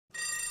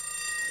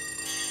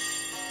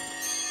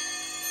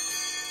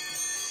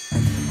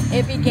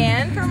It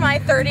began for my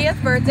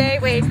 30th birthday.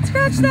 Wait,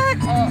 scratch that.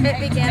 It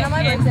began on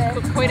my birthday.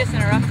 Coitus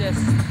interruptus.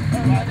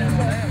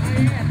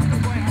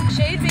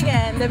 Shade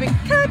began.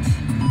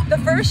 The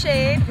first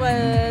shade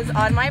was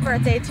on my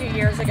birthday 2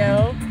 years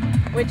ago,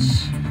 which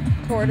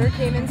Porter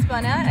came and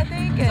spun at, I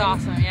think. It's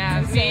awesome,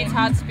 yeah. Me,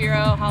 Todd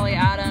Spiro, Holly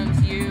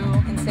Adams, you.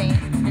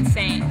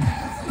 Insane.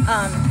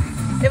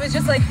 It was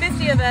just like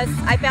 50 of us.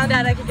 I found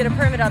out I could get a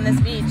permit on this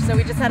beach, so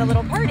we just had a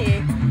little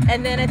party.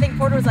 And then I think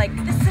Porter was like,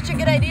 this is such a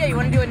good idea. You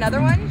want to do another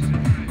one?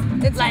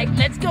 It's like,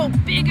 let's go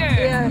bigger.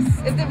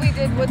 Yes. And then we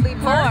did Woodley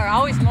Park. More,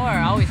 always more,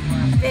 always more.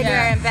 Bigger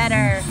and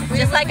better.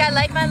 Just like I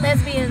like my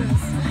lesbians.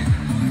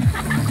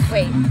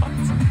 Wait.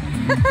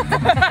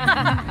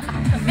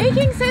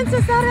 Making sense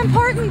is that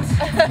important.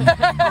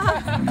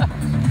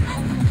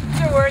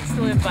 These are words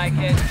to live by,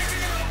 kids.